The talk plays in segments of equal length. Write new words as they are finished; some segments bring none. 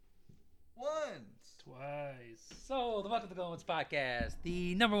So, welcome to the Golden Podcast,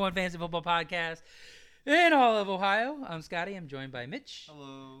 the number one fantasy football podcast in all of Ohio. I'm Scotty. I'm joined by Mitch.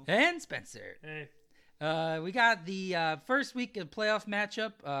 Hello. And Spencer. Hey. We got the first week of playoff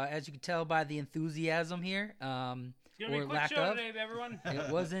matchup, as you can tell by the enthusiasm here. It's gonna be or a quick lack show of. today, everyone. It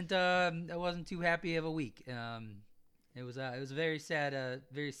wasn't. I wasn't too happy of a week. It was a very sad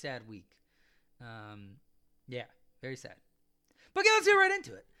week. Yeah, very sad. But let's get right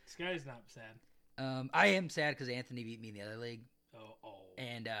into it. Scotty's not sad. I am sad because Anthony beat me in the other league. Oh.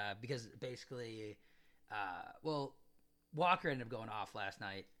 And because basically, Walker ended up going off last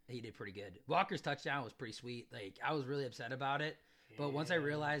night. He did pretty good. Walker's touchdown was pretty sweet. Like, I was really upset about it. But once I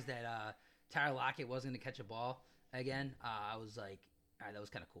realized that Tyler Lockett wasn't going to catch a ball again, I was like, all right, that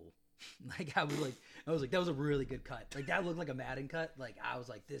was kind of cool. I was like, that was a really good cut. Like, that looked like a Madden cut. Like, I was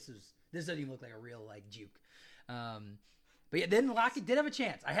like, this doesn't even look like a real, like, juke. But yeah, then Lockett did have a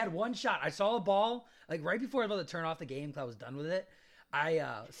chance. I had one shot. I saw a ball, like, right before I was about to turn off the game because I was done with it. I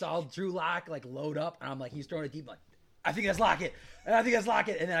saw Drew Lock, like, load up, and I'm like, he's throwing it deep. I'm like, I think that's Lockett. And I think that's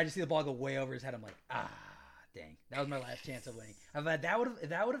Lockett. And then I just see the ball go way over his head. I'm like, dang. That was my last chance of winning. If that would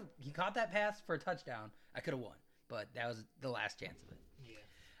have, he caught that pass for a touchdown, I could have won. But that was the last chance of it.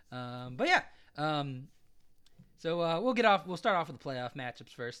 Yeah. But yeah. So we'll start off with the playoff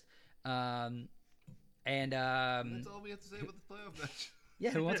matchups first. That's all we have to say about the playoff match. Yeah,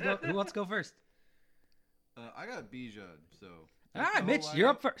 who wants to go first? I got Bijan, so. All right, Mitch, you're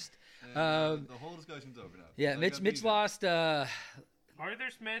up first. And, the whole discussion's over now. Yeah, So Mitch Bijan. lost. Arthur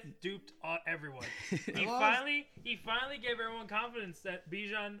Smith duped everyone. He finally gave everyone confidence that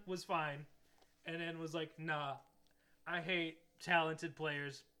Bijan was fine, and then was like, "Nah, I hate talented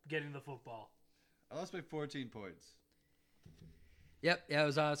players getting the football." I lost by 14 points. Yep, yeah, it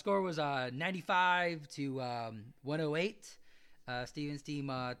was score was 95 to 108. Steven's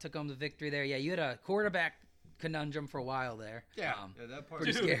team took home the victory there. Yeah, you had a quarterback conundrum for a while there. Yeah, that part.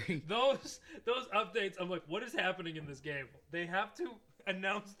 pretty scary. Those updates, I'm like, what is happening in this game? They have to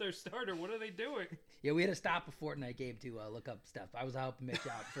announce their starter. What are they doing? Yeah, we had to stop a Fortnite game to look up stuff. I was helping Mitch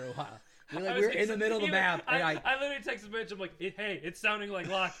out for a while. We I were in the middle of the map. And I literally texted Mitch. I'm like, hey, it's sounding like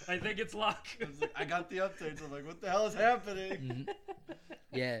Locke. I think it's Locke. I got the updates. I'm like, what the hell is happening?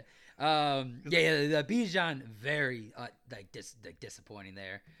 Yeah. The Bijan very disappointing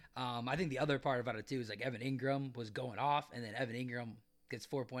there. I think the other part about it too is like Evan Ingram was going off, and then Evan Ingram gets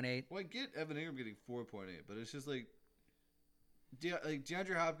 4.8. Well, I get Evan Ingram getting 4.8, but it's just like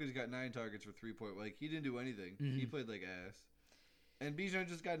DeAndre Hopkins got 9 targets for 3 point. Like, he didn't do anything. Mm-hmm. He played like ass. And Bijan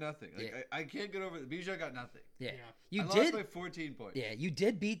just got nothing. Like, Yeah. I can't get over it. Bijan got nothing. Yeah. Yeah. You I did. lost by 14 points. Yeah, you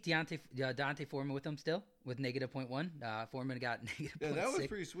did beat Dante Foreman with him still with -0.1. Foreman got -0.6. Yeah, that was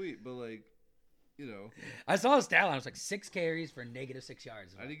pretty sweet, but like, you know, I saw his stat line. It was like 6 carries for -6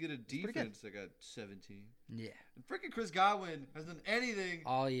 yards. I didn't get a pretty good. defense that got 17. Yeah, And freaking Chris Godwin hasn't done anything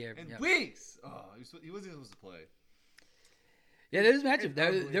all year. in Yep. weeks. Oh, he wasn't supposed to play. Yeah, there's a matchup. It's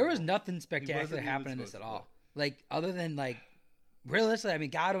There was unbelievable. nothing spectacular even happening in this supposed at to all. Like, other than like, realistically, I mean,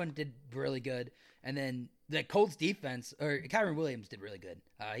 Godwin did really good, and then the Colts defense or Kyron Williams did really good.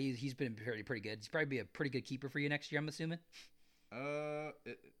 He's been pretty good. He's probably be a pretty good keeper for you next year, I'm assuming.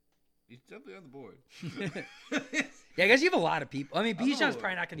 He's definitely on the board. Yeah, I guess you have a lot of people. I mean, I don't Bijan's know.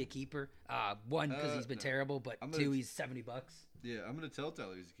 probably not gonna be a keeper. One, because he's been no. terrible, but I'm 2, gonna- he's $70. Yeah, I'm gonna tell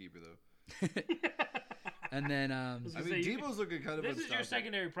Tyler he's a keeper though. And then I gonna mean, say, Debo's looking kind of This is your unstoppable.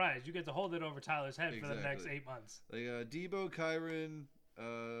 secondary prize. You get to hold it over Tyler's head for the next Exactly. 8 months. Like Debo, Kyron,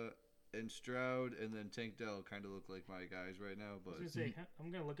 and Stroud, and then Tank Dell kind of look like my guys right now. I But was gonna say, I'm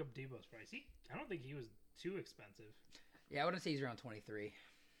gonna look up Debo's price. I don't think he was too expensive. yeah, I wouldn't say he's around 23.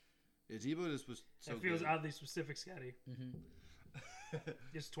 yeah, Debo just was so It feels good. oddly specific, Scotty. Mm-hmm.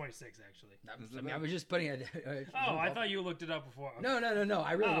 It's 26 actually. I was just putting it. Oh, I thought you looked it up before. No.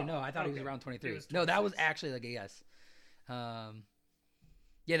 I really didn't know. I thought he was okay. around 23. It was No, that was 26. actually like a guess.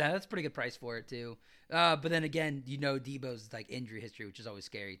 Yeah, that's a pretty good price for it too. But then again, Debo's like injury history, which is always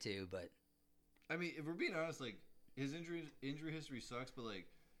scary too. But I mean, if we're being honest, like his injury history sucks, but like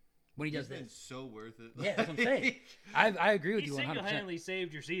when he he's does been this, so worth it. yeah, that's what I'm saying. I agree with He you 100%. single-handedly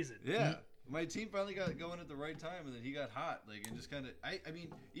saved your season. Yeah. My team finally got going at the right time, and then he got hot, like, and just kind of. I mean,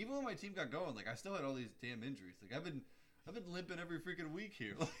 even when my team got going, like, I still had all these damn injuries. Like, I've been limping every freaking week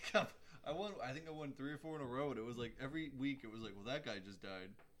here. Like, I think I won 3 or 4 in a row, and it was like every week it was like, well, that guy just died.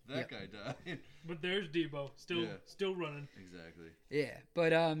 That guy died. But there's Debo, still running. Exactly. Yeah,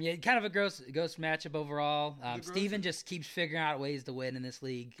 but yeah, kind of a gross matchup overall. The Steven gross- just keeps figuring out ways to win in this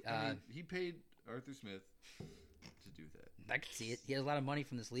league. I mean, he paid Arthur Smith to do that. I can see it. He has a lot of money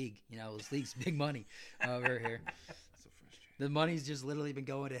from this league. This league's big money over here. So frustrating. The money's just literally been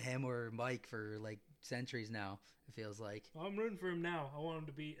going to him or Mike for like centuries now. It feels like. Well, I'm rooting for him now. I want him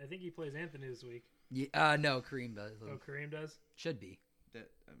to beat. I think he plays Anthony this week. Yeah, no, Kareem does. Oh, Kareem does. Should be. That,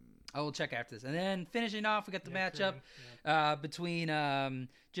 I will check after this. And then finishing off, we got the matchup Kareem, between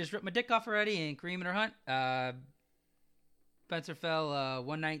just ripped my dick off already and Kareem and her Hunt. Spencer fell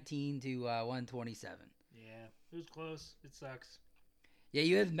 119 to 127. Yeah, it was close. It sucks. Yeah,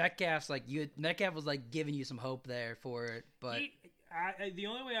 you had Metcalf Metcalf was like giving you some hope there for it, but The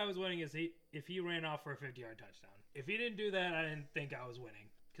only way I was winning is if he ran off for a 50-yard touchdown. If he didn't do that, I didn't think I was winning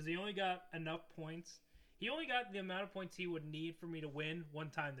because he only got enough points. He only got the amount of points he would need for me to win one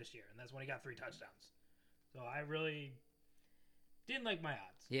time this year, and that's when he got 3 touchdowns. So I really didn't like my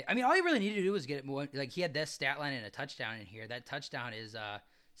odds. yeah, I mean, all he really needed to do was get more. Like he had this stat line and a touchdown in here. That touchdown is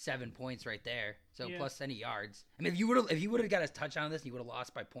 7 points right there. So Yeah. plus any yards. I mean, if you would have got a touchdown on this and you would have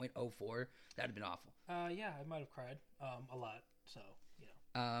lost by .04, that'd have been awful. Yeah, I might have cried a lot. So you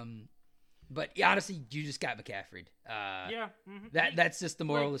know. But yeah, honestly, you just got McCaffrey. Yeah. Mm-hmm. That's just the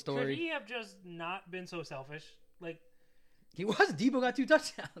moral of the story. Could he have just not been so selfish? Like, He was. Debo got 2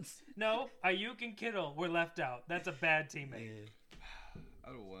 touchdowns. no, Ayuk and Kittle were left out. That's a bad teammate.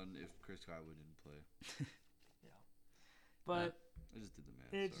 I would have won if Chris Godwin didn't play. But I just did the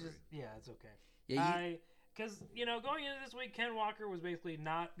math. it's sorry. just it's okay. Yeah, Because going into this week, Ken Walker was basically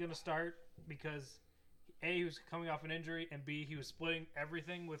not going to start because A, he was coming off an injury, and B, he was splitting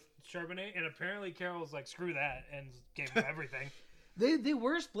everything with Charbonnet, and apparently Carroll was like, screw that, and gave him everything. They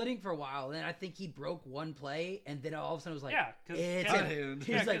were splitting for a while, and then I think he broke one play, and then all of a sudden it was like, Yeah, 'cause it's Ken- him.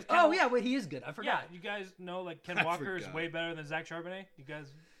 Yeah, He's like, 'cause Ken- oh yeah, wait, he is good. I forgot. Yeah, you guys know like Ken I Walker is forgot. way better than Zach Charbonnet. You guys,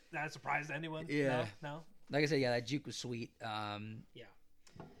 that surprised anyone? Yeah. No. Like I said, yeah, that juke was sweet.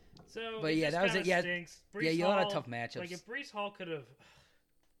 So, But yeah, just that was kinda it. Yeah, stinks. yeah, Breece you had a lot of Hall- tough matchups. Like if Breece Hall could have,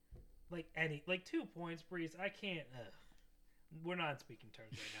 2 points, Breece, I can't. We're not speaking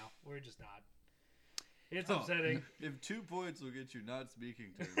terms right now. We're just not. It's Oh, upsetting. If 2 points will get you not speaking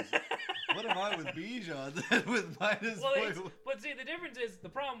terms, what am I with Bijan then with minus Well, point? but see, the difference is the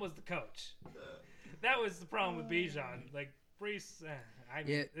problem was the coach. That was the problem with Bijan. Like Breece,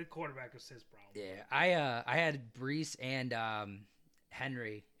 Yeah. the quarterback was his problem. Yeah, I had Brees and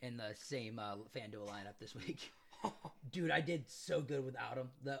Henry in the same FanDuel lineup this week. Dude, I did so good without him.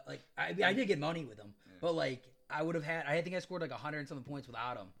 I did get money with him, but like I think I scored like 100 and something points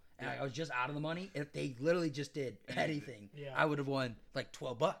without him, and I was just out of the money. If they literally just did anything, Yeah. I would have won like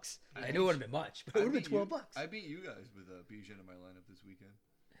 $12. I knew it wouldn't have been much, but it would have been $12. I beat you guys with Bijan in my lineup this weekend.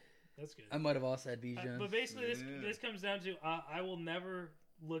 That's good. I might have also had Bijan. But basically, Yeah. this comes down to I will never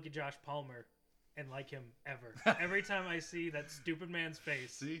look at Josh Palmer and like him ever. Every time I see that stupid man's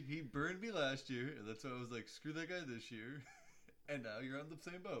face. See, he burned me last year, and that's why I was like, screw that guy this year. And now you're on the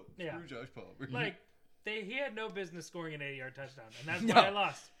same boat. Yeah. Screw Josh Palmer. Like, he had no business scoring an 80-yard touchdown, and that's No. why I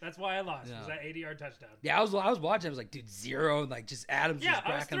lost. That's why I lost. No. Was that 80-yard touchdown? Yeah, I was watching. I was like, dude, 0. Like just Adams Yeah, just I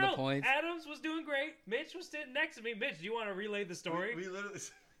was cracking the thrilled. points. Adams was doing great. Mitch was sitting next to me. Mitch, do you want to relay the story? We literally,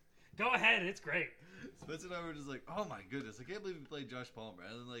 Go ahead. It's great. Spencer and I were just like, oh my goodness, I can't believe we played Josh Palmer.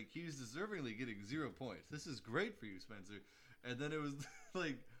 And then, like, he was deservingly getting 0 points. This is great for you, Spencer. And then it was,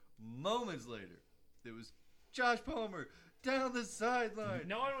 like, moments later, it was Josh Palmer down the sideline.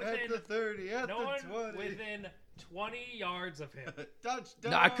 No one was at in- the 30, at No the one 20. within 20 yards of him.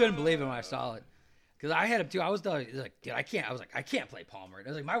 Touchdown. No, I couldn't believe it when I saw it. Because I had him too. I was like, dude, I can't. I was like, I can't play Palmer. And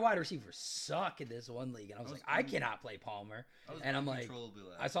I was like, my wide receivers suck in this one league. And I was like, I cannot play Palmer. And I'm like,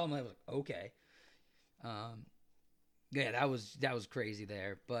 I saw him. I was like, okay. Yeah, that was crazy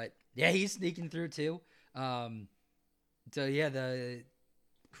there. But yeah, he's sneaking through too. So yeah, the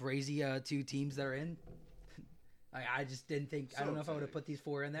crazy 2 teams that are in. I just didn't think. I don't know if I would have put these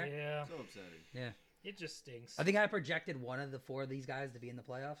 4 in there. Yeah. So upsetting. Yeah. It just stinks. I think I projected one of the 4 of these guys to be in the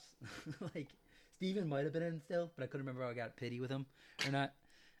playoffs. Like Steven might have been in still, but I couldn't remember if I got pity with him or not.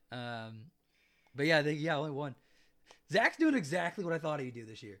 But yeah, only one. Zach's doing exactly what I thought he'd do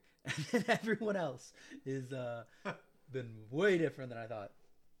this year, and everyone else is been way different than I thought.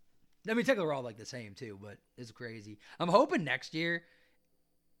 I mean, technically we're all like the same too, but it's crazy. I'm hoping next year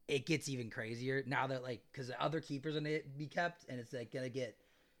it gets even crazier now that because the other keepers are gonna be kept, and it's like gonna get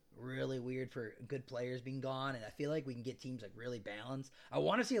really weird for good players being gone, and I feel like we can get teams like really balanced. I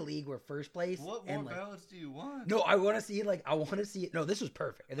want to see a league where first place. What more balance do you want? No, I want to see it. No, this was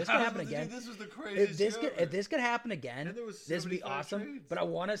perfect. If this could happen again, This was the craziest if this could happen again, And there was this would be 75 awesome. trades. But I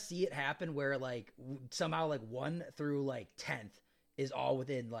want to see it happen where somehow 1 through 10th is all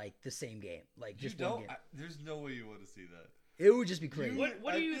within the same game, just you one don't. game. There's no way you want to see that. It would just be crazy. What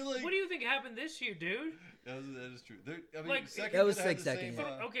I do you feel like- what do you think happened this year, dude? That is true. I mean, Like, second that was could have had 6 the same,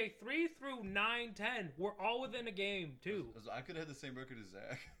 seconds. Okay, 3 through 9, 10. We're all within a game too. I could have had the same record as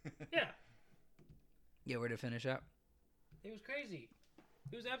Zach. Yeah. Yeah, where to finish up? It was crazy.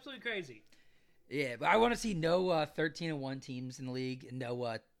 It was absolutely crazy. Yeah, but I want to see no 13-1 teams in the league and no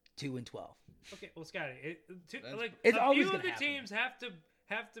 2-12. Okay, well, Scotty, It's a always few of gonna the happen. teams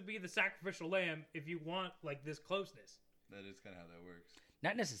have to be the sacrificial lamb if you want like this closeness. That is kind of how that works.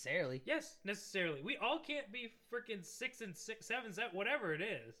 Not necessarily. Yes, necessarily. We all can't be freaking 6 and 6, 7, whatever it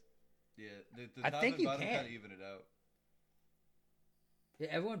is. Yeah, the I top think and you bottom can. kind of even it out. Yeah,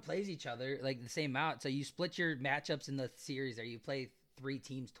 everyone plays each other like the same amount. So you split your matchups in the series, or you play 3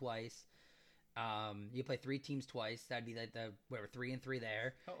 teams twice. You play 3 teams twice. That'd be like the 3-3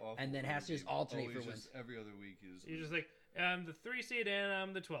 there. How awful And then would has it to just be? alternate Always for just wins. every other week is. You're just like, I'm the 3 seed and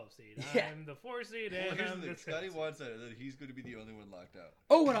I'm the 12 seed. Yeah. I'm the 4 seed Well, and here's I'm the the thing. Scotty 6 wants that he's going to be the only one locked out.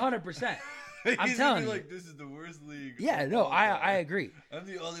 Oh, 100%. He's I'm gonna telling be you. like, this is the worst league. Yeah, of no, all I time. agree. I'm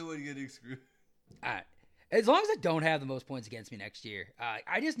the only one getting screwed. As long as I don't have the most points against me next year,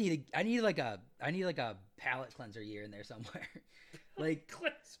 I need like a palate cleanser year in there somewhere. Like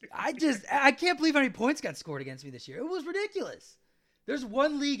I can't believe how many points got scored against me this year. It was ridiculous. There's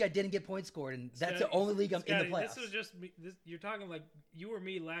one league I didn't get points scored, and that's the only league I'm in the playoffs. This was just me. You're talking like you or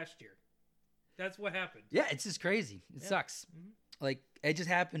me last year. That's what happened. Yeah, it's just crazy. It sucks. Mhm. Like it just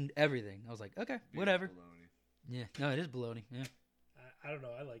happened. Everything. I was like, okay, Being whatever. baloney. Yeah, no, it is baloney. Yeah. I don't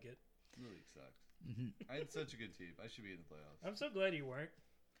know. I like it. The league sucks. hmm I had such a good team. I should be in the playoffs. I'm so glad you weren't,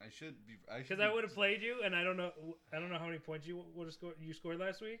 I should be. because I would have played you, and I don't know how many points you would have scored. You scored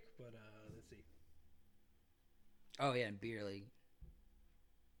last week, but let's see. Oh yeah, and beer league.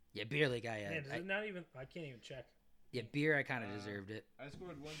 Yeah, beer league. Man, does it not even? I can't even check. Yeah, beer. I kind of deserved it. I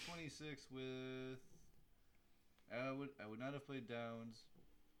scored 126 with. I would not have played Downs.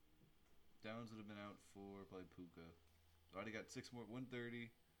 Downs would have been out for probably Puka. I already got 6 more. 130.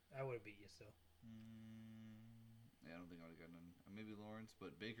 I would have beat you still. Yeah, I don't think I would have gotten none. Maybe Lawrence,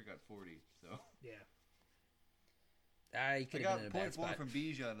 but Baker got 40. So Yeah. I I could got have been in a bad 0.4 spot. from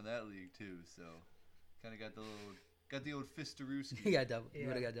Bijan in that league too. So kind of got the old Fistaruski. You got double. You Yeah.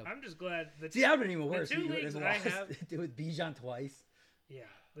 would have got double. I'm just glad that. See, that would have been even the worse. two You would leagues have I lost have- do with Bijan twice. Yeah,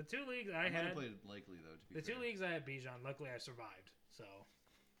 the 2 leagues I I might have had. played likely though. To be The 2 fair. leagues I had Bijan. Luckily, I survived. So,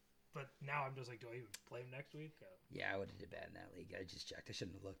 but now I'm just like, do I even play him next week? Yeah, I would have did bad in that league. I just checked. I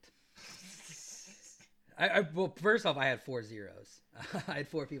shouldn't have looked. Well, first off, I had 4 zeros. I had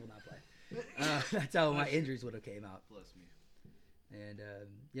 4 people not play. That's how my injuries would have came out. Bless me. And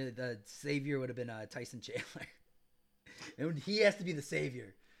yeah, the savior would have been Tyson Chandler. And he has to be the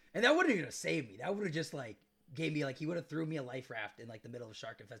savior. And that wouldn't even have saved me. That would have just like gave me like he would have threw me a life raft in like the middle of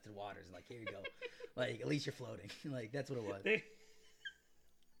shark infested waters and like here you go. Like at least you're floating. Like that's what it was.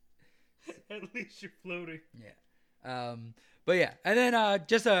 At least you're floating. Yeah. But yeah, and then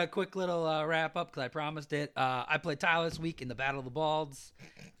just a quick little wrap up because I promised it. I played Tyler this week in the Battle of the Balds,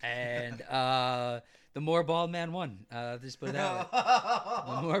 and the more bald man won. Just put it that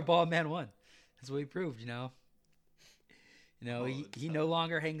way. The more bald man won. That's what he proved. You know, he no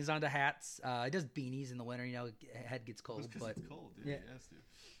longer hangs onto hats. He does beanies in the winter. You know, head gets cold, Just 'cause but it's cold, dude. yeah. He has to.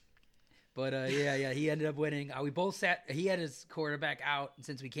 But yeah, he ended up winning. We both sat. He had his quarterback out, and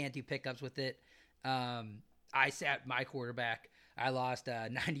since we can't do pickups with it, I sat my quarterback. I lost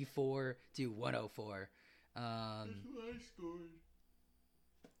 94 to 104. That's what I scored.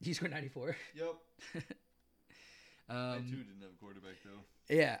 You scored 94. Yep. I too didn't have a quarterback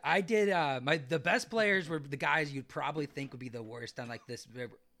though. Yeah, I did. The best players were the guys you'd probably think would be the worst on like this,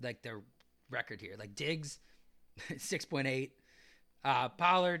 like their record here. Like Diggs, 6.8.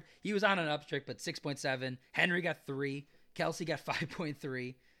 Pollard, he was on an upstreak, but 6.7. Henry got 3. Kelsey got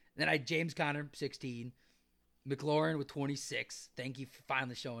 5.3. Then I had James Conner, 16. McLaurin with 26. Thank you for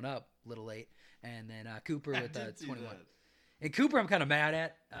finally showing up a little late. And then Cooper with 21. And Cooper I'm kind of mad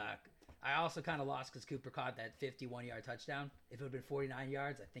at. I also kind of lost because Cooper caught that 51-yard touchdown. If it would have been 49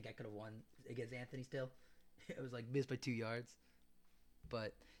 yards, I think I could have won against Anthony still. It was like missed by 2 yards.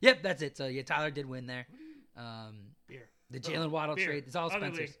 But, yep, that's it. So, yeah, Tyler did win there. Beer. The Jalen Waddle Beer. trade. It's all Other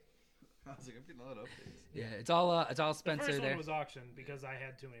Spencer's. league. I was like, I'm getting a lot of updates. Yeah, it's all The Spencer first there. one was auctioned because I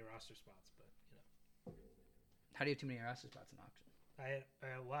had too many roster spots, but How do you have too many roster spots in auction? I had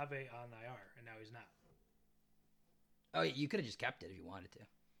Olave on IR, and now he's not. Oh, yeah, you could have just kept it if you wanted to.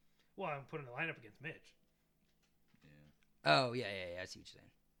 Well, I'm putting the lineup against Mitch, Yeah. Oh, yeah, I see what you're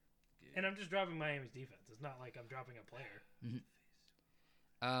saying. and I'm just dropping Miami's defense. It's not like I'm dropping a player.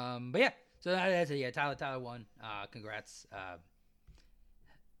 But yeah, so that's it. Yeah, Tyler won. Congrats.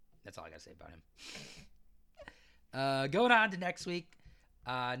 That's all I gotta say about him. Going on to next week.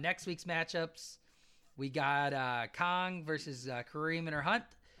 Next week's matchups, we got Kong versus Kareem and her Hunt.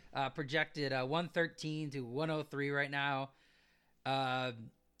 Projected 113 to 103 right now. I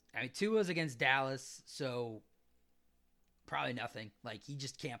I mean, Tua's against Dallas, so probably nothing. Like, he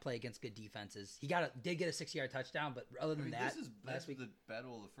just can't play against good defenses. He did get a 6-yard touchdown, but other than that, this is last week, the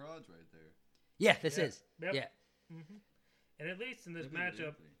battle of the frauds right there. yeah, this Yeah. is. Yep. Yeah. Mm-hmm. And at least in this Look at matchup,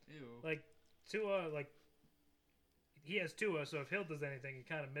 Anthony. Ew. like Tua, like he has Tua, so if Hill does anything, it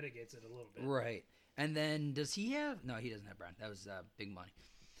kind of mitigates it a little bit. Right. And then does he have? No, he doesn't have Brown. That was big money.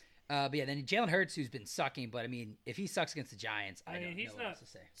 But yeah, then Jalen Hurts, who's been sucking. But I mean, if he sucks against the Giants, I don't he's know what not else to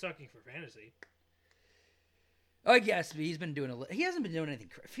say. sucking for fantasy. Oh, I guess, but he's been doing he hasn't been doing anything.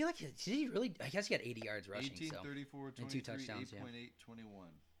 I feel like did he really? I guess he got 80 yards rushing. 18, So 34, and 23, 2 touchdowns, 8.8, 21.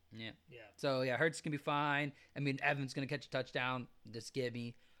 yeah. Yeah. So yeah, Hurts can be fine. I mean, Evans gonna catch a touchdown. Just give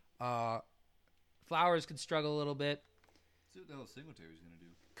me. Flowers could struggle a little bit. See what the hell Singletary's gonna do.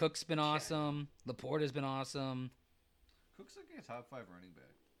 Cook's been awesome. Laporta's been awesome. Cook's like a top 5 running back.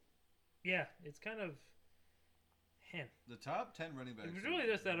 Yeah, it's kind of him. The top 10 running backs. It was really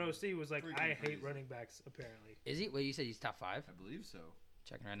just that OC was like, Freaking I hate crazy. running backs, apparently. Is he? Well, you said he's top 5. I believe so.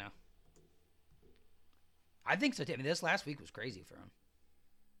 Checking right now. I think so too. I mean, this last week was crazy for him.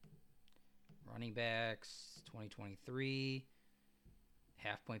 Running backs, 2023,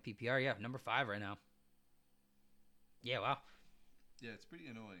 half point PPR. Yeah, number 5 right now. Yeah, wow. Yeah, it's pretty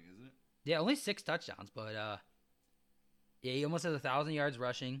annoying, isn't it? Yeah, only 6 touchdowns, but yeah, he almost has 1,000 yards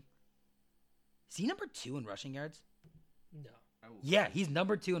rushing. Is he number 2 in rushing yards? No, I will Yeah, fight he's you.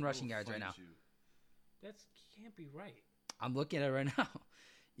 number 2 in I rushing will yards right fight now. you. that can't be right. I'm looking at it right now.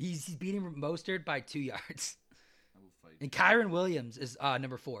 He's beating Mostert by 2 yards. I will fight And you. Kyron Williams is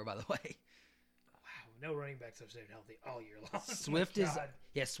number 4, by the way. Wow, no running backs have stayed healthy all year long. Swift My is God.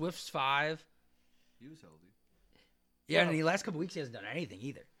 yeah, Swift's 5. He was healthy. Yeah, Well- and the last couple weeks he hasn't done anything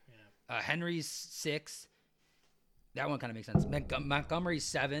either. Yeah. Henry's 6. That one kind of makes sense. Montgomery's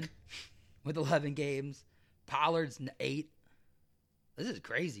 7 with 11 games. Pollard's 8. This is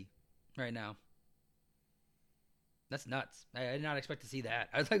crazy right now. That's nuts. I did not expect to see that.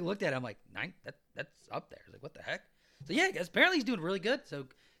 I was like, looked at it, I'm like, 9? That's up there. I was like, what the heck? So yeah, I guess apparently he's doing really good. So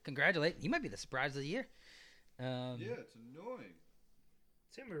congratulate. He might be the surprise of the year. Yeah, it's annoying.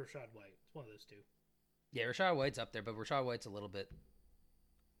 It's him or Rashad White. It's one of those two. Yeah, Rashad White's up there, but Rashad White's a little bit.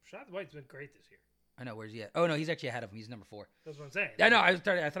 Rashad White's been great this year. I know, where's he at? Oh no, he's actually ahead of him. He's number 4. That's what I'm saying. Yeah, no, I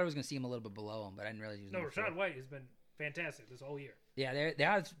thought I was gonna see him a little bit below him, but I didn't realize he was No, number Rashad 4. White has been fantastic this whole year. Yeah, they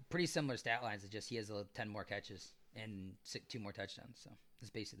have pretty similar stat lines. It's just he has 10 more catches and 2 more touchdowns. So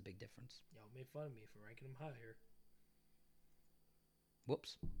that's basically the big difference. Y'all made fun of me for ranking him higher.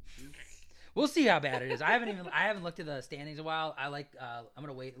 Whoops. We'll see how bad it is. I haven't looked at the standings in a while. I'm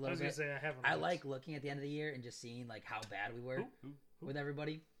gonna wait a I little was gonna bit. say I haven't. I looked. like looking at the end of the year and just seeing like how bad we were Who? with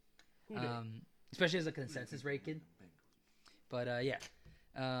everybody, Who did? especially as a consensus ranking. But yeah,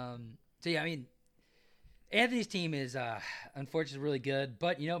 so yeah, I mean, Anthony's team is unfortunately really good,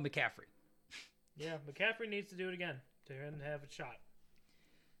 but you know McCaffrey. Yeah, McCaffrey needs to do it again to have a shot.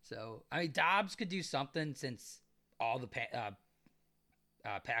 So I mean, Dobbs could do something since all the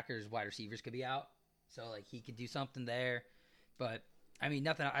Packers wide receivers could be out, so like he could do something there. But I mean,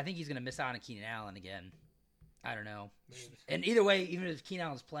 nothing. I think he's gonna miss out on Keenan Allen again. I don't know. Maybe. And either way, even if Keenan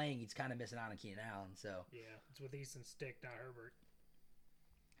Allen's playing, he's kind of missing out on Keenan Allen. So Yeah, it's with Easton Stick, not Herbert.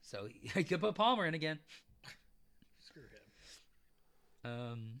 he could put Palmer in again. Screw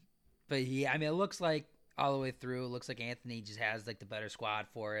him. But yeah, I mean, it looks like all the way through, it looks like Anthony just has like the better squad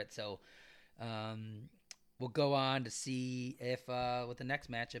for it. So we'll go on to see if what the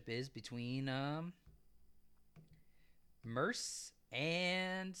next matchup is between Merce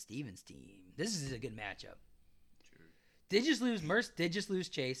and Steven's team. This is a good matchup. Sure. Did just lose Merce. Did just lose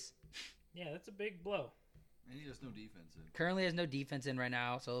Chase. Yeah, that's a big blow. And he has no defense in. Currently has no defense in right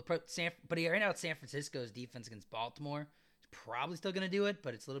now. So right now it's San Francisco's defense against Baltimore. It's probably still going to do it,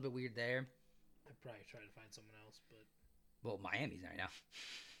 but it's a little bit weird there. I'd probably try to find someone else, but Well, Miami's right now.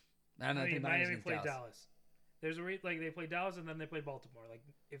 I don't know. I mean, think Miami's Miami against played Dallas. Dallas. There's a like they play Dallas and then they play Baltimore. Like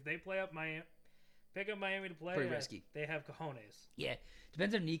if they play up Miami, pick up Miami to play. Pretty risky. They have cojones. Yeah,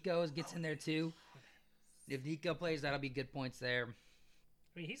 depends if Nico gets in there too. If Nico plays, that'll be good points there.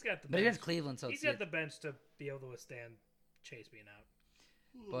 I mean, he's got the. But bench. against Cleveland, so He's it's got the bench to be able to withstand Chase being out.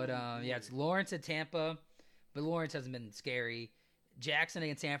 But yeah, it's Lawrence at Tampa, but Lawrence hasn't been scary. Jackson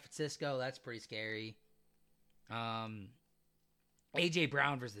against San Francisco, that's pretty scary. AJ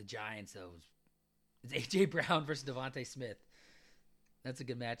Brown versus the Giants, though. It's AJ Brown versus Devontae Smith. That's a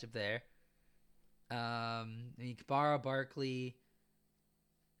good matchup there. I mean, Kamara, Barkley.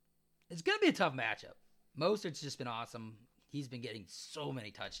 It's gonna be a tough matchup. Mostert's just been awesome. He's been getting so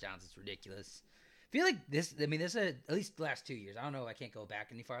many touchdowns. It's ridiculous. I feel like this. I mean, this is at least the last 2 years. I don't know. I can't go back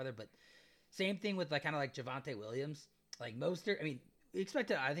any farther, but same thing with like kind of like Javonte Williams, like Mostert. I mean, we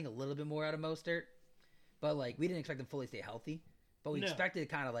expected, I think, a little bit more out of Mostert, but like we didn't expect him fully stay healthy. But we No. expected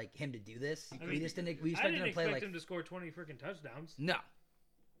kind of like him to do this. I We mean, just didn't. We I expected didn't him to play expect like him to score 20 freaking touchdowns. no.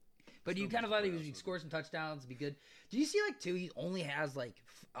 But you Still kind of was thought he playoffs, would wasn't score some touchdowns, be good. Do you see like too? He only has like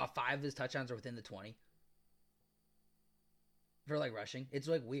 5 of his touchdowns are within the 20 for like rushing. It's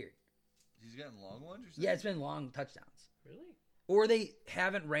like weird. He's gotten long ones. Or something? Yeah, it's been long touchdowns. Really? Or they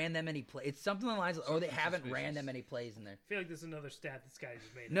haven't ran that many plays. It's something along the lines, or they Something haven't ran suspicious. that many plays in there. I feel like this is another stat this guy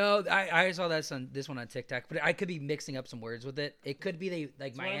just made. No, I saw this one on TikTok, but I could be mixing up some words with it. It could be they like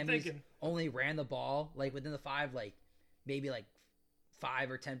That's what I'm Miami's thinking. only ran the ball like within the 5, like maybe like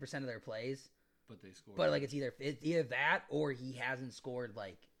 5 or 10% of their plays. But they scored. But like it's either that or he hasn't scored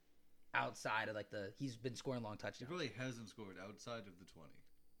like outside of like he's been scoring long he touchdowns. probably hasn't scored outside of the 20.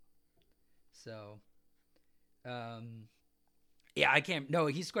 So, yeah, I can't. No,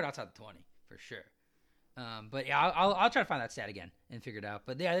 he scored outside the 20 for sure. But yeah, I'll try to find that stat again and figure it out.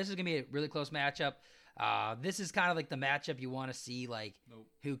 But yeah, this is gonna be a really close matchup. This is kind of like the matchup you want to see, like Nope.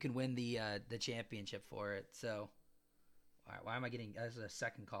 who can win the championship for it. So, all right, why am I getting? That's a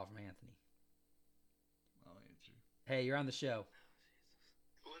second call from Anthony. I'll answer. Hey, you're on the show.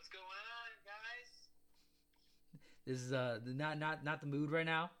 What's going on, guys? This is not the mood right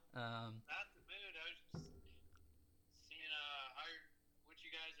now. Not the mood. I was just seeing what you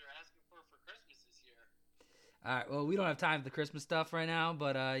guys are asking for Christmas this year. All right, well, we don't have time for the Christmas stuff right now,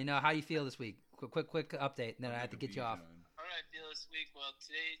 but how you feel this week? Quick update, and then I have to get you off. How do I feel this week? Well,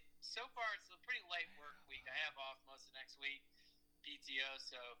 today, so far, it's a pretty light work week. I have off most of next week, PTO,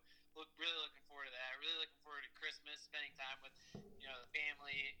 so really looking forward to that. Really looking forward to Christmas, spending time with the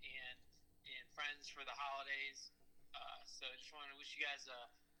family and friends for the holidays. So I just want to wish you guys a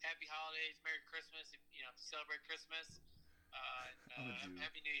happy holidays, Merry Christmas. If you celebrate Christmas,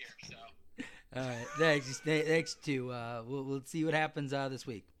 Happy New Year. So. All right, thanks too. We'll see what happens this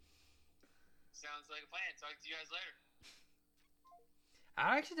week. Sounds like a plan. Talk to you guys later.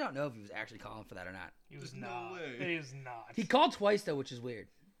 I actually don't know if he was actually calling for that or not. He was There's no not. way. He was not. He called twice though, which is weird.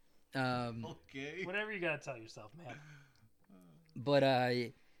 Okay. Whatever you gotta tell yourself, man. But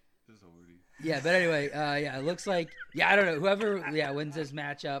This already. yeah. But anyway, it looks like I don't know whoever wins this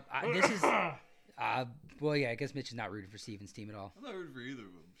matchup. This is well, yeah. I guess Mitch is not rooting for Steven's team at all. I'm not rooting for either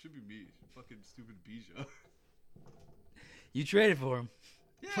of them. Should be me. Fucking stupid Bijan. You traded for him.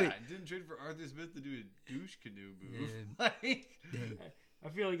 Yeah, Wait. I didn't trade for Arthur Smith to do a douche canoe move. Yeah. Like, I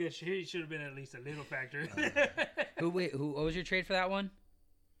feel like he should have been at least a little factor. Who what was your trade for that one?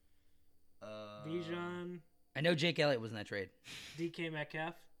 Bijan, I know Jake Elliott was in that trade. DK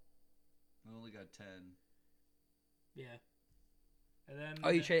Metcalf. I only got 10. Yeah. And then Oh,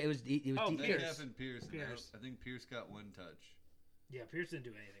 you traded. It was Oh, D- Pierce. Metcalf and Pierce. and Pierce. I think Pierce got 1 touch. Yeah, Pierce didn't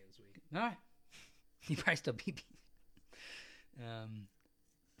do anything this week. All right. He probably still beat me.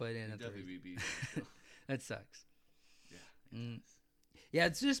 But He in definitely beat Bijan. that sucks. Yeah. Yeah,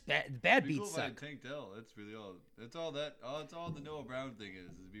 it's just bad. It'd Bad be cool beats if I suck. had Tank Dell. That's really all. That's all that. That's all the Noah Brown thing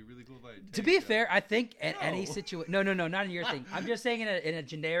is. It'd be really cool if I had Tank To be Dell. fair, I think at any No. situation, no, not in your thing. I'm just saying in a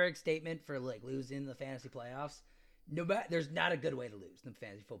generic statement for like losing the fantasy playoffs. There's not a good way to lose in the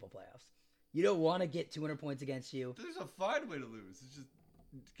fantasy football playoffs. You don't want to get 200 points against you. There's a fine way to lose. It's just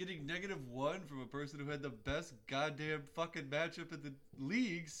getting -1 from a person who had the best goddamn fucking matchup in the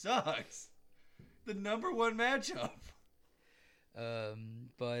league sucks. The #1 matchup.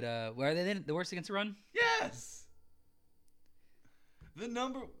 But were they then the worst against the run? Yes.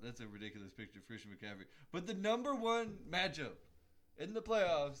 That's a ridiculous picture of Christian McCaffrey. But the #1 matchup in the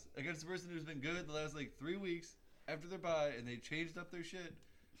playoffs against the person who's been good the last like 3 weeks after their bye, and they changed up their shit.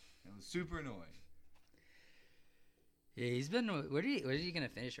 It was super annoying. Yeah, he's been. Where is he gonna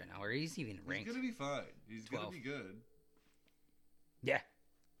finish right now? Where is he even He's ranked? gonna be fine. He's 12. gonna be good. Yeah,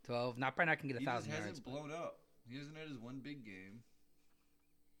 12. Probably not gonna get He just 1,000 yards. hasn't blown up. He hasn't had his one big game.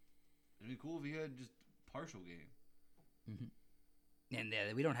 It'd be cool if he had just partial game. And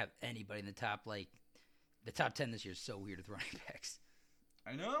yeah, we don't have anybody in the top the top 10 this year is so weird with running backs.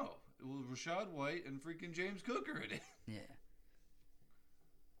 I know. Well, Rashad White and freaking James Cook are in it. Yeah.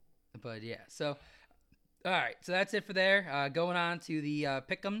 But yeah, so all right, so that's it for there. Going on to the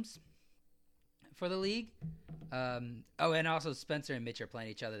pick'ems for the league. And also Spencer and Mitch are playing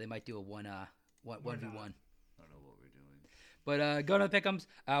each other. They might do a 1v1. I don't know what we're doing. But going to the pick'ems,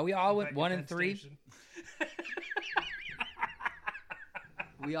 we all went Back at 1 Penn and 3. Station.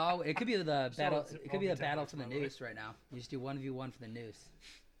 It could be the battle. it's It could be the all battle Ten for the bucks, by the way. noose right now. You just do 1v1 for the noose.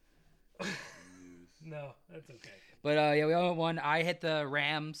 No, that's okay. But yeah, we all went 1. I hit the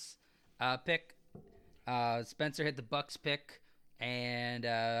Rams pick. Spencer hit the Bucks pick,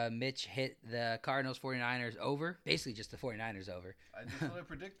 And Mitch hit the Cardinals 49ers over. Basically just the 49ers over. That's what I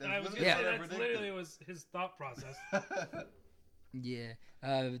predicted. I was going to say that's literally was his thought process. Yeah.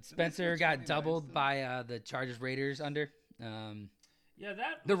 Spencer got doubled by the Chargers Raiders under. Yeah,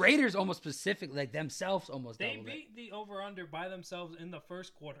 the Raiders almost specifically, like themselves, almost they doubled beat the over/under by themselves in the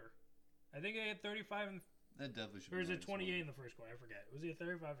first quarter. I think they had 35 and that definitely should. Or is it 28 in the first quarter? I forget. Was it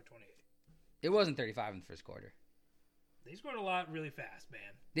 35 or 28? It wasn't 35 in the first quarter. They scored a lot really fast, man.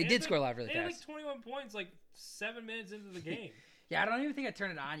 They did score a lot really fast. They had like 21 points, like 7 minutes into the game. Yeah, I don't even think I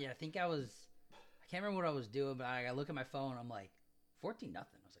turned it on yet. I think I can't remember what I was doing, but I look at my phone. I'm like, 14-0. I was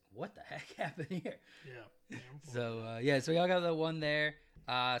like, what the heck happened here? Yeah. So y'all got the one there.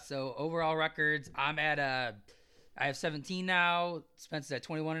 So overall records, I'm at I have 17 now. Spencer's at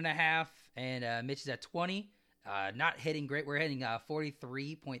 21.5, and Mitch is at 20. Not hitting great. We're hitting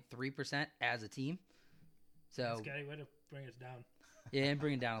 43.3% as a team. So Scotty, way to bring us down. Yeah, and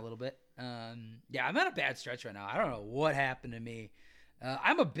bring it down a little bit. Yeah, I'm at a bad stretch right now. I don't know what happened to me.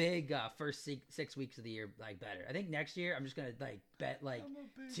 I'm a big first 6 weeks of the year like better. I think next year I'm just gonna like bet like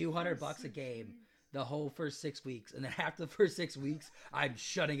 $200 a game the whole first 6 weeks, and then after the first 6 weeks I'm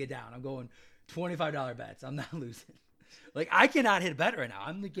shutting it down. I'm going $25 bets. I'm not losing. Like I cannot hit a bet right now.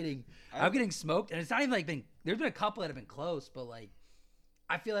 I'm getting smoked, and it's not even like there's been a couple that have been close, but like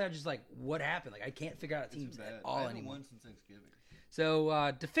I feel like I'm just like what happened. Like I can't figure out teams at all anymore. I haven't won since Thanksgiving.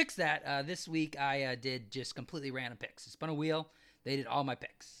 So to fix that, this week I did just completely random picks. I spun a wheel. They did all my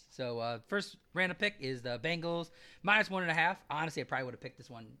picks. So first random pick is the Bengals -1.5. Honestly, I probably would have picked this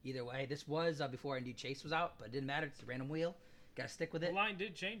one either way. This was before I knew Chase was out, but it didn't matter. It's a random wheel. Got to stick with it. The line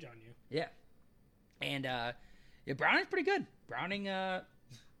did change on you. Yeah. And Browning's pretty good. Browning, not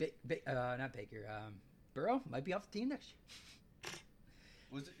Baker. Burrow might be off the team next year.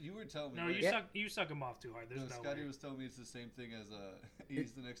 Was it, you were telling me? No, right? you suck him off too hard. There's no Scotty way. was telling me it's the same thing as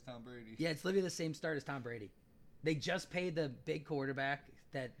he's the next Tom Brady. Yeah, it's literally the same start as Tom Brady. They just paid the big quarterback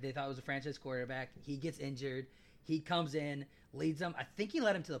that they thought was a franchise quarterback. He gets injured. He comes in, leads them. I think he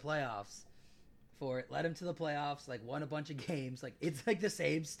led him to the playoffs. Led him to the playoffs. Like won a bunch of games. Like it's like the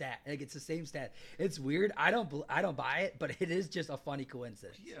same stat. Like it's the same stat. It's weird. I don't buy it, but it is just a funny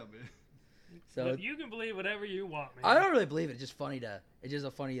coincidence. Yeah, man. So you can believe whatever you want, man. I don't really believe it. It's just funny it's just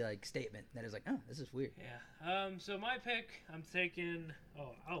a funny like statement that is like, oh, this is weird. Yeah. So my pick, I'm taking.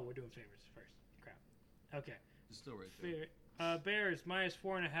 Oh, we're doing favorites first. Crap. Okay. It's still right there. Bears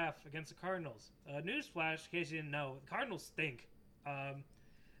 -4.5 against the Cardinals. Newsflash, in case you didn't know, the Cardinals stink.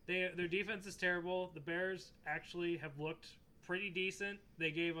 Their defense is terrible. The Bears actually have looked pretty decent.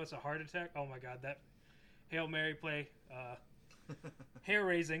 They gave us a heart attack. Oh my God, that Hail Mary play. Hair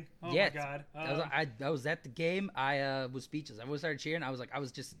raising. Oh my God. I was at the game. I was speechless. Everyone started cheering. I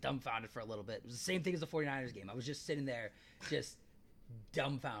was just dumbfounded for a little bit. It was the same thing as the 49ers game. I was just sitting there, just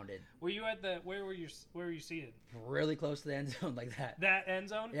dumbfounded. Were you at where were you seated? Really close to the end zone, like that. That end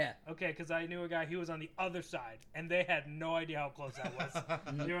zone? Yeah. Okay, because I knew a guy. He was on the other side, and they had no idea how close that was.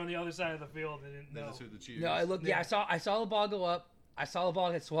 They were on the other side of the field. They didn't know. Just heard the cheers. No, I looked. Yeah, I saw the ball go up. I saw the ball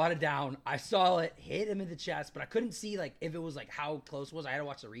get swatted down. I saw it hit him in the chest, but I couldn't see like if it was like how close it was. I had to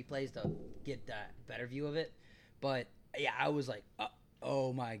watch the replays to get that better view of it. But yeah, I was like,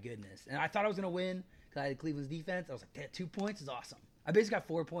 oh my goodness! And I thought I was gonna win because I had Cleveland's defense. I was like, that 2 points is awesome. I basically got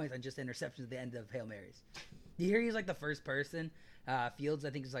 4 points on just interceptions at the end of Hail Marys. You hear he's like the first person. Fields,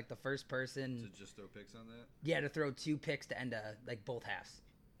 I think, is like the first person to just throw picks on that. Yeah, to throw 2 picks to end like both halves.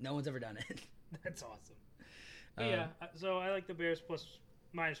 No one's ever done it. That's awesome. But yeah, so I like the Bears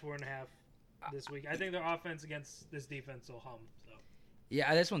 -4.5 this week. I think their offense against this defense will hum. So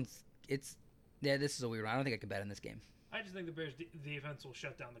yeah, this is a weird one. I don't think I could bet on this game. I just think the Bears defense will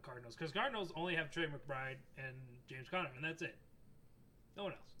shut down the Cardinals because Cardinals only have Trey McBride and James Conner, and that's it. No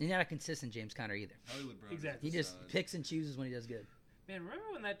one else. He's not a consistent James Conner either. Hollywood Brown. Exactly. He just picks and chooses when he does good. Man,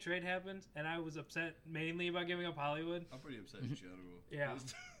 remember when that trade happened and I was upset mainly about giving up Hollywood? I'm pretty upset in general. Yeah.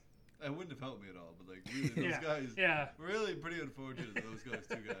 It wouldn't have helped me at all, but like really, those guys. Yeah. Really pretty unfortunate. Those guys,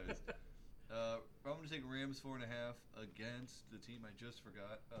 2 guys. I'm gonna take Rams 4.5 against the team I just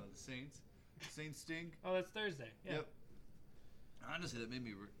forgot, the Saints. Saints stink. Oh, that's Thursday. Yeah. Yep. Honestly, that made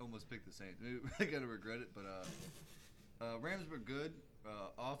me almost pick the Saints. Maybe I gotta regret it, but Rams were good.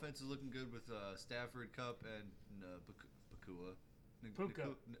 Offense is looking good with Stafford, Kupp, and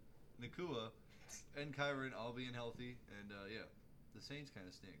Nakua, and Kyron all being healthy, and yeah, the Saints kind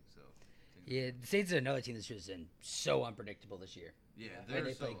of stink. So yeah, the Saints are another team that's just been so unpredictable this year. Yeah,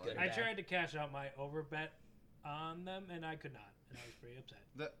 they play good. I tried to cash out my over bet on them, and I could not. and I was pretty upset.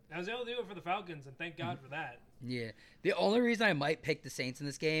 That- I was able to do it for the Falcons, and thank God for that. Yeah. The only reason I might pick the Saints in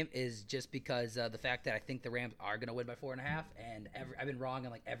this game is just because the fact that I think the Rams are going to win by 4.5, and I've been wrong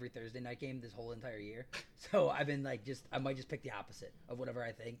on like every Thursday night game this whole entire year. So I've been like I might just pick the opposite of whatever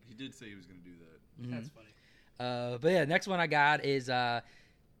I think. He did say he was going to do that. Mhm. That's funny. But yeah, next one I got is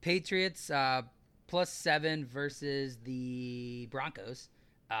Patriots +7 versus the Broncos.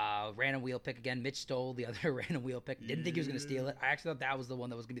 Random wheel pick again. Mitch stole the other random wheel pick. Didn't think he was going to steal it. I actually thought that was the one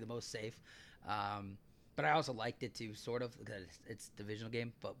that was going to be the most safe. But I also liked it too, sort of, because it's a divisional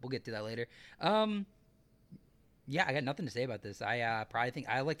game. But we'll get to that later. Yeah, I got nothing to say about this. I probably think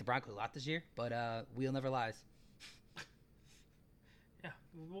I like the Broncos a lot this year, but wheel never lies. Yeah,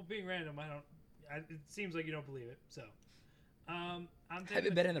 well, being random, it seems like you don't believe it. So, I'm I've taking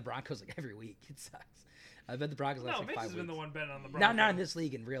been betting the Broncos like every week. It sucks. I've bet the Broncos last No, like Mitch 5 has weeks. been the one betting on the Broncos. Not in this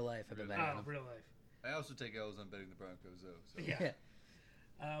league. In real life, I've been betting on Oh, them. real life. I also take L's on betting the Broncos, though. So. Yeah.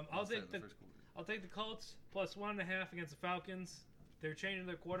 I'll Outside take of the first quarter. I'll take the Colts +1.5 against the Falcons. They're changing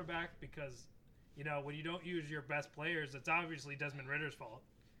their quarterback because, when you don't use your best players, it's obviously Desmond Ritter's fault.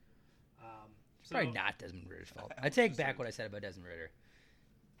 So, Probably not Desmond Ritter's fault. I take back what I said about Desmond Ritter.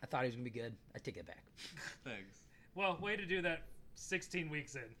 I thought he was going to be good. I take it back. Thanks. Well, way to do that 16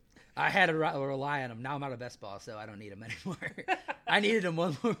 weeks in. I had to rely on him. Now I'm out of best ball, so I don't need him anymore. I needed him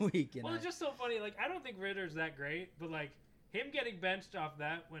one more week. Well, it's just so funny. Like, I don't think Ritter's that great, but, like, him getting benched off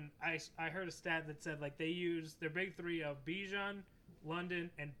that when I heard a stat that said, like, they used their big three of Bijan, London,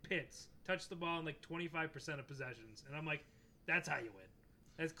 and Pitts touch the ball in, like, 25% of possessions. And I'm like, that's how you win.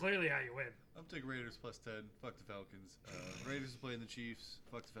 That's clearly how you win. I'm taking Raiders +10. Fuck the Falcons. Raiders are playing the Chiefs.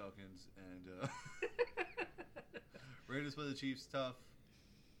 Fuck the Falcons. And Raiders play the Chiefs tough.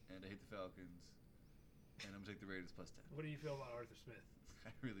 And I hate the Falcons. And I'm going to take the Raiders +10. What do you feel about Arthur Smith? I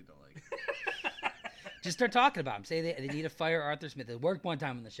really don't like it. Just start talking about him. Say they need to fire Arthur Smith. It worked one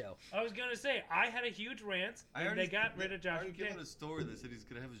time on the show. I was going to say, I had a huge rant, and they got rid of Josh I already came McDaniels. out a story that said he's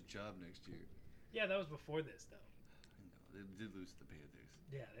going to have his job next year. Yeah, that was before this, though. I know. They did lose to the Panthers.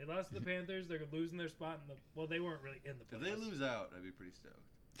 Yeah, they lost to the Panthers. They're losing their spot in the. Well, they weren't really in the If playoffs. they lose out, I'd be pretty stoked.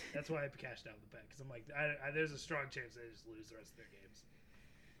 That's why I cashed out the bet because I'm like, there's a strong chance they just lose the rest of their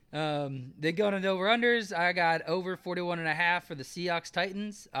games. Then going into over-unders, I got over 41.5 for the Seahawks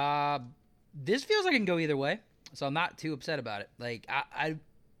Titans. This feels like it can go either way, so I'm not too upset about it. Like, I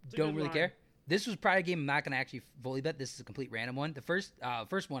It's a don't good really line. care. This was probably a game I'm not going to actually fully bet. This is a complete random one. The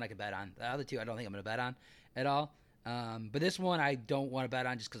first one I could bet on. The other two I don't think I'm going to bet on at all. But this one I don't want to bet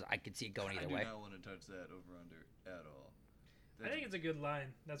on just because I could see it going either I do way. not want to touch that over-under at all. I think it's a good line.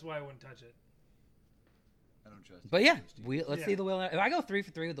 That's why I wouldn't touch it. I don't trust But yeah, those teams. let's see the wheel. If I go 3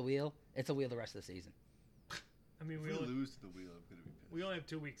 for 3 with the wheel, it's a wheel the rest of the season. I mean, If we lose to the wheel, I'm going to be pissed. we only have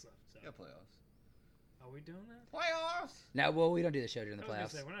 2 weeks left. So. Yeah, playoffs. Are we doing that? Playoffs! Now, well, we don't do the show during the I was gonna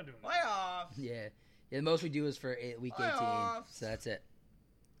playoffs. say, we're not doing that. Playoffs! Yeah, the most we do is for week 18, Playoffs. so that's it.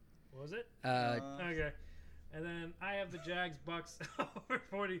 What was it? Uh-huh. Okay. And then I have the Jags Bucks over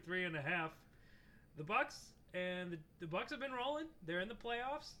 43.5. The Bucks and the Bucks have been rolling. They're in the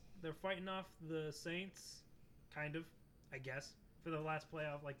playoffs. They're fighting off the Saints, kind of, I guess, for the last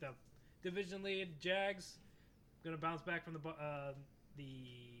playoff, like the division lead. Jags gonna bounce back from the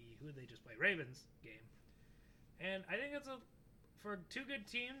who did they just play? Ravens game. And I think it's for two good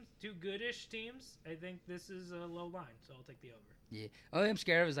teams, two goodish teams. I think this is a low line, so I'll take the over. Yeah. Only I'm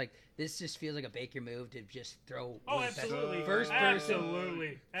scared of is like this just feels like a Baker move to just throw. Oh, his best- absolutely. First person.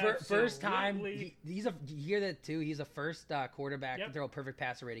 Absolutely. First time. Absolutely. He's a. You hear that too? He's a first quarterback Yep. to throw a perfect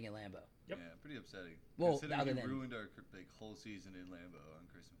passer rating at Lambeau. Yep. Yeah, pretty upsetting. Well, Considering other you than- ruined our whole season in Lambeau on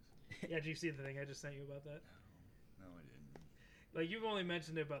Christmas. Yeah, did you see the thing I just sent you about that? No, I didn't. Like, you've only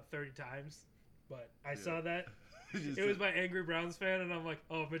mentioned it about 30 times, but I Yeah. saw that. Just It was my Angry Browns fan, and I'm like,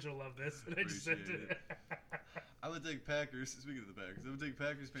 oh, Mitch will love this. And I just sent Appreciate it. I would take Packers. Speaking of the Packers, I would take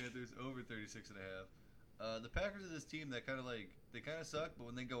Packers-Panthers over 36.5. The Packers are this team that kind of suck, but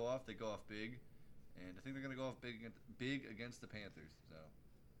when they go off big, and I think they're gonna go off big against the Panthers. So,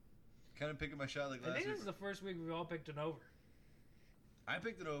 kind of picking my shot like I last think week. this is the first week we've all picked an over. I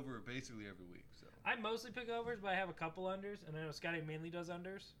picked it over basically every week. So I mostly pick overs, but I have a couple unders, and I know Scotty mainly does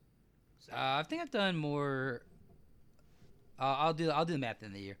unders. So, I think I've done more. I'll do the math at the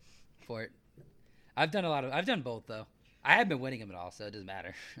end of the year for it. I've done both though. I have been winning them at all, so it doesn't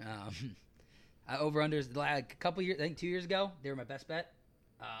matter. Over unders like a couple years, I think 2 years ago, they were my best bet.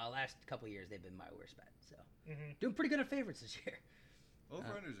 Last couple years, they've been my worst bet. So doing pretty good at favorites this year.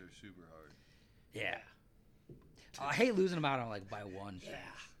 over-unders are super hard. Yeah. I hate losing them out on like by one. yeah.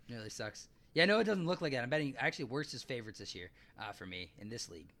 It really sucks. Yeah, no, it doesn't look like it. I'm betting actually worst is favorites this year for me in this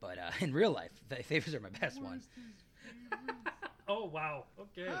league, but in real life, favorites are my best one. Oh wow.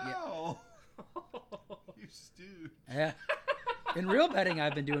 Okay. How? You stupid. Yeah. In real betting,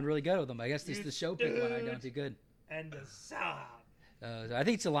 I've been doing really good with them. I guess this is the show pick one I don't do good. And the sound. So I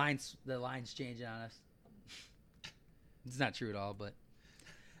think it's the lines changing on us. It's not true at all, but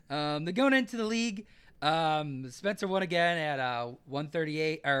they're going into the league. Spencer won again at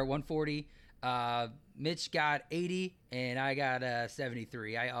 138 or 140. Mitch got 80, and I got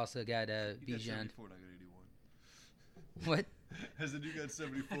 73. I also got You got Bijan. 74 and I got 81. What? I said you got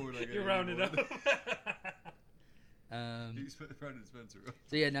 74 and I got 81. You rounded up. You rounded Spencer up.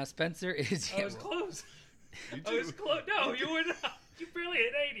 So yeah, now Spencer is. I was close. You I was too. close. No, you were not. You barely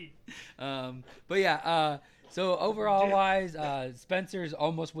hit 80. But yeah, so overall wise, Spencer's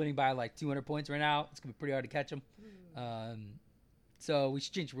almost winning by like 200 points right now. It's gonna be pretty hard to catch him. So we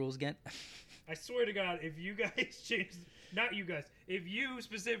should change rules again. I swear to God, if you guys change, not you guys, if you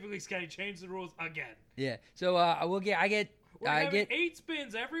specifically, Scotty, change the rules again. Yeah. So I get We're having 8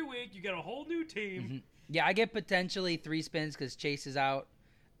 spins every week. You get a whole new team. Mhm. Yeah, I get potentially 3 spins because Chase is out.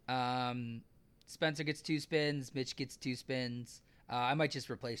 Spencer gets 2 spins. Mitch gets 2 spins. I might just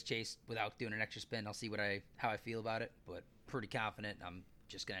replace Chase without doing an extra spin. I'll see how I feel about it, but pretty confident I'm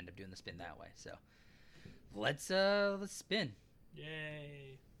just gonna end up doing the spin that way. So let's spin.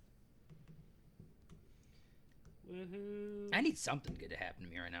 Yay. Woohoo. I need something good to happen to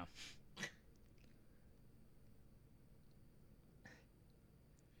me right now.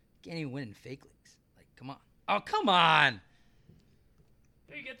 Can't even win in fake leagues. Like, come on. Oh, come on.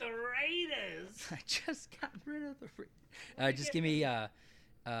 You get the Raiders. I just got rid of the. Just give me. It's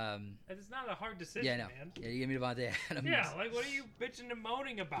not a hard decision, Yeah, no. man. Yeah, you give me Devontae Adams. Yeah, like what are you bitching and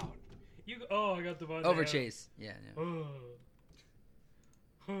moaning about? I got Devontae Over Adams. Chase. Yeah. No.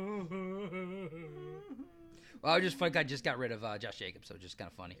 Well, I just got rid of Josh Jacobs, so just kind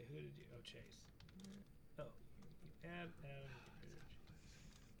of funny. Okay, who did you? Oh, Chase. Oh, you add Adams.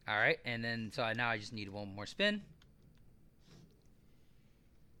 All right, and then now I just need one more spin.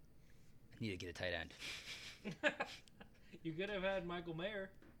 I need to get a tight end. You could have had Michael Mayer.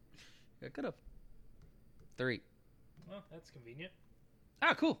 I could have. 3. Well, that's convenient.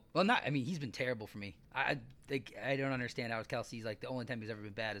 Oh, cool. Well, he's been terrible for me. I don't understand how Kelsey's like the only time he's ever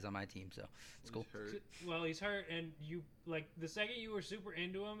been bad is on my team, so it's cool. He's hurt. Well, he's hurt, and you like the second you were super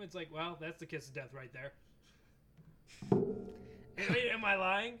into him, it's like, well, that's the kiss of death right there. Am I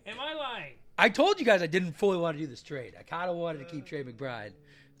lying? Am I lying? I told you guys I didn't fully want to do this trade. I kind of wanted to keep Trey McBride.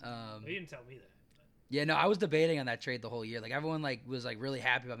 You didn't tell me that. Yeah, no, I was debating on that trade the whole year. Like everyone was really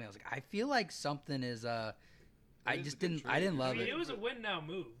happy about me. I was like, I feel like something is I is just a good didn't. trade. I didn't I love mean, it. it was a win now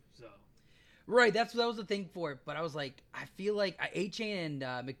move, so. Right, that was the thing for it. But I was like, I feel like A-Chain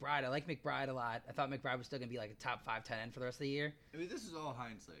and McBride. I like McBride a lot. I thought McBride was still gonna be like a top 5 tight end for the rest of the year. I mean, this is all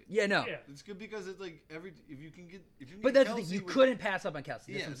hindsight. Yeah, no. Yeah. It's good because it's like if you can get But that's the Kelsey thing. You with- couldn't pass up on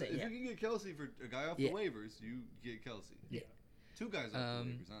Kelsey. That's Yeah, what I'm saying. if Yeah. you can get Kelsey for a guy off Yeah. the waivers, you get Kelsey. Yeah. 2 guys off the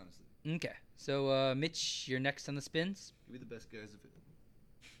waivers, honestly. Okay. So Mitch, you're next on the spins. Give me the best guys of it.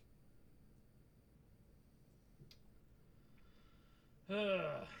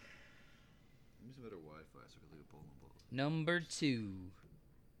 Ugh. Give me some better Wi-Fi so I can leave a bowling ball. Number 2.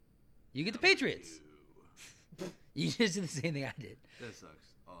 You get the Patriots. You just did the same thing I did. That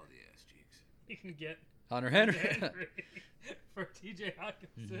sucks. All the ass cheeks. You can get Hunter Henry. Henry for TJ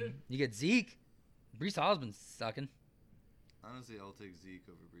Hawkinson. You get Zeke. Brees Hall's been sucking. Honestly, I'll take Zeke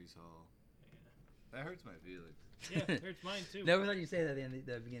over Brees Hall. That hurts my feelings. Yeah, it hurts mine too. Never thought you'd say that at the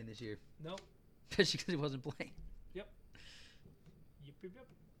beginning of this year. Nope. Especially because he wasn't playing. Yep, yep.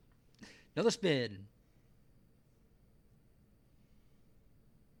 Another spin.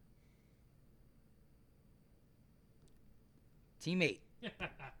 Teammate. You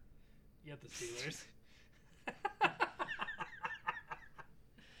got the Steelers.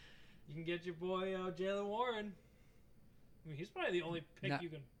 You can get your boy Jalen Warren. I mean, he's probably the only pick Not- you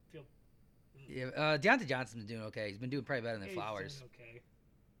can feel. Yeah, Deontay Johnson's been doing okay. He's been doing probably better than He's Flowers. doing okay.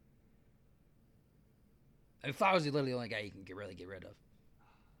 I mean, Flowers is literally the only guy you can really get rid of.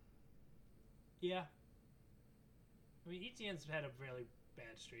 Yeah. I mean, Etienne's had a really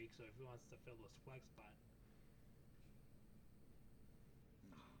bad streak, so if he wants to fill this flex spot.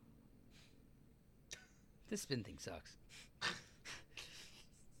 This spin thing sucks.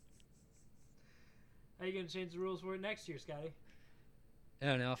 How you gonna change the rules for it next year, Scotty? I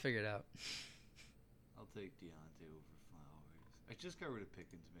don't know. I'll figure it out. I'll take Deontay over Flowers. I just got rid of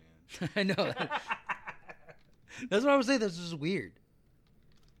Pickens, man. I know. That's what I was saying. This is weird.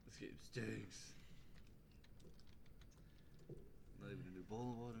 This game stinks. Not even a new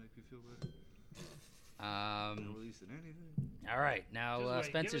bowling ball to make me feel better. Not releasing anything. All right. Now Just wait,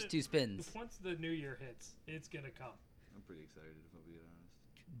 Spencer's give it- 2 spins. Once the new year hits, it's gonna come. I'm pretty excited if I'm being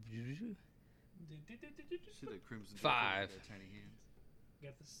honest. See that crimson. 5. That tiny hands.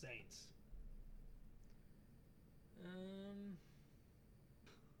 Got the Saints.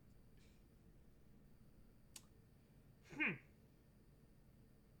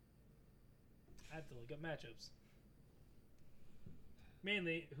 I have to look up matchups.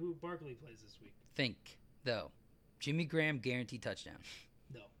 Mainly, who Barkley plays this week. Think, though. Jimmy Graham guaranteed touchdown.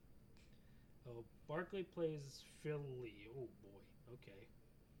 No. Oh, Barkley plays Philly. Oh, boy. Okay.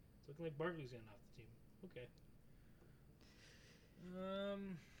 It's looking like Barkley's getting off the team. Okay.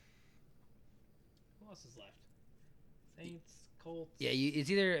 Who else is left? Saints, Colts. Yeah, it's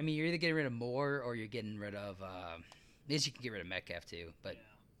either. I mean, you're either getting rid of Moore or you're getting rid of. I guess you can get rid of Metcalf too, but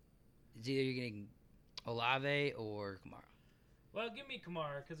it's either you're getting Olave or Kamara. Well, give me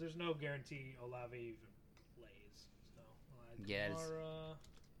Kamara because there's no guarantee Olave even plays. So Kamara. Yeah, Get rid of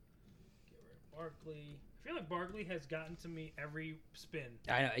Barkley. I feel like Barkley has gotten to me every spin.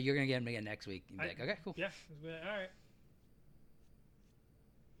 I know you're gonna get him again next week. You'll be like, okay, cool. Yeah. All right.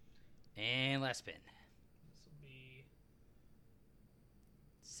 And last spin. This will be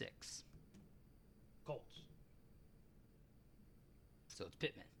 6. Colts. So it's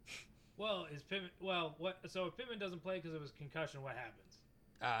Pittman. Well, is Pittman? Well, what? So if Pittman doesn't play because of his concussion, what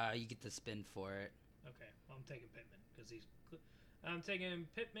happens? You get the spin for it. Okay, well, I'm taking Pittman because I'm taking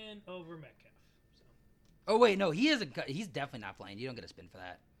Pittman over Metcalf. So. Oh wait, no, he isn't. He's definitely not playing. You don't get a spin for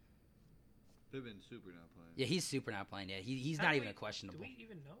that. Pittman's super not playing. Yeah, he's super not playing. Yeah, he's How not do even we- a questionable. Do we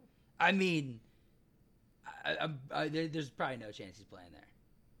even know? I mean, there's probably no chance he's playing there.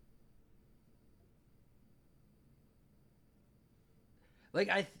 Like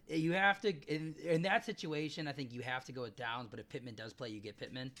you have to in that situation. I think you have to go with Downs. But if Pittman does play, you get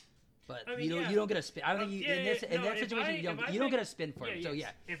Pittman. But I mean, you don't get a spin. I don't think you in that if situation you I don't pick- get a spin for him. So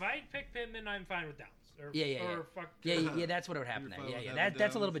yeah, If I pick Pittman, I'm fine with Downs. Or, Yeah. Or fuck. yeah, that's what would happen You're there. fine Yeah, with yeah, having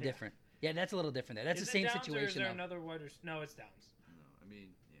that's a little Downs? bit different. Yeah, that's a little different there. That's Is the same it Downs, Or is situation there though. another wide? No, it's Downs. No, I mean,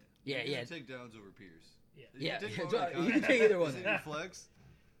 Yeah, You're gonna yeah. take Downs over Pierce. Yeah. Yeah, You, you can can take either one. Is it your flex?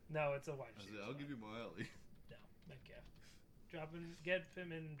 No, it's a wide I receiver. said, I'll give you Miley. No, Metcalf. Get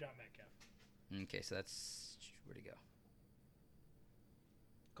Pittman, drop Metcalf. Okay, so that's where'd he go?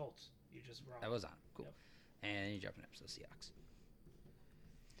 Colts. You just wrong. That was on. Cool. Yep. And you're dropping up, so Seahawks.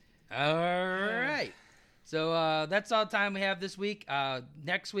 All right. So that's all the time we have this week.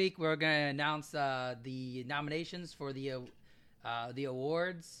 Next week, we're going to announce the nominations for the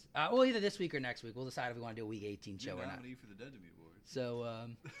awards. Well, either this week or next week. We'll decide if we want to do a Week 18 show You're or not. nominee for the Dead to Me Award. So,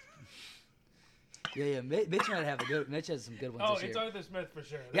 yeah. Mitch might have a good. Mitch has some good ones Oh, this it's year. Arthur Smith for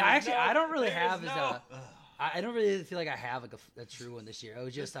sure. Yeah, actually, I don't really have no. his. I don't really feel like I have like a true one this year. It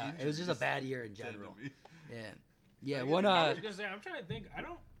was just a bad year in Dead to general. me. Yeah, I one. I was gonna say, I'm trying to think. I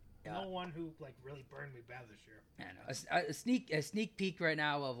don't Yeah. know one who like really burned me bad this year. I know a sneak peek right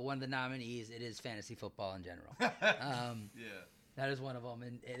now of one of the nominees. It is fantasy football in general. Yeah. That is one of them,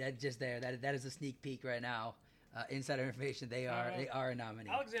 and that just there. That is a sneak peek right now. Insider information. They are a nominee.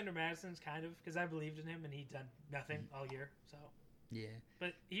 Alexander Madison's kind of because I believed in him and he'd done nothing all year. So, Yeah.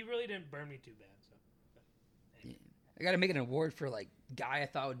 but he really didn't burn me too bad. So, Yeah. I got to make an award for like guy I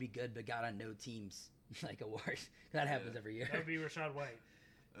thought would be good but got on no teams like award. That happens every year. that would be Rashad White.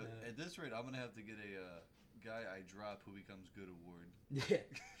 At this rate, I'm gonna have to get a guy I drop who becomes good award. Yeah.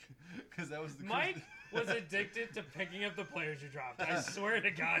 Because that was the Mike was addicted to picking up the players you dropped. I swear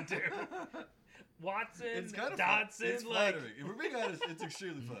to God, dude. Watson, It's kind of Dotson, It's like flattering. If we're being honest, it's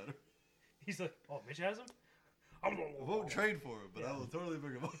extremely flattering. he's like, oh, Mitch has him. I won't trade for him, but I will totally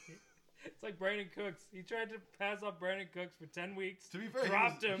pick him up. It's like Brandon Cooks. He tried to pass off Brandon Cooks for 10 weeks. To be fair,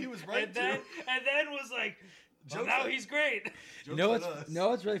 dropped he was right and then, to. and then was like, well, Joke's now on- he's great. Joke's No, on us.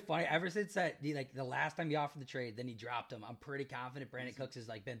 it's really funny. Ever since the last time he offered the trade, then he dropped him. I'm pretty confident Brandon Cooks has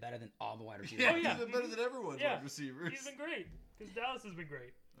like been better than all the wide receivers. Yeah, Oh, yeah. he's been better than everyone. Yeah. Wide receivers. He's been great because Dallas has been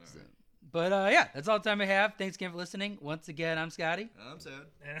great. All So- right. But yeah, that's all the time I have. Thanks again for listening. Once again, I'm Scotty. I'm sad.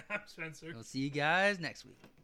 And I'm Spencer. We'll see you guys next week.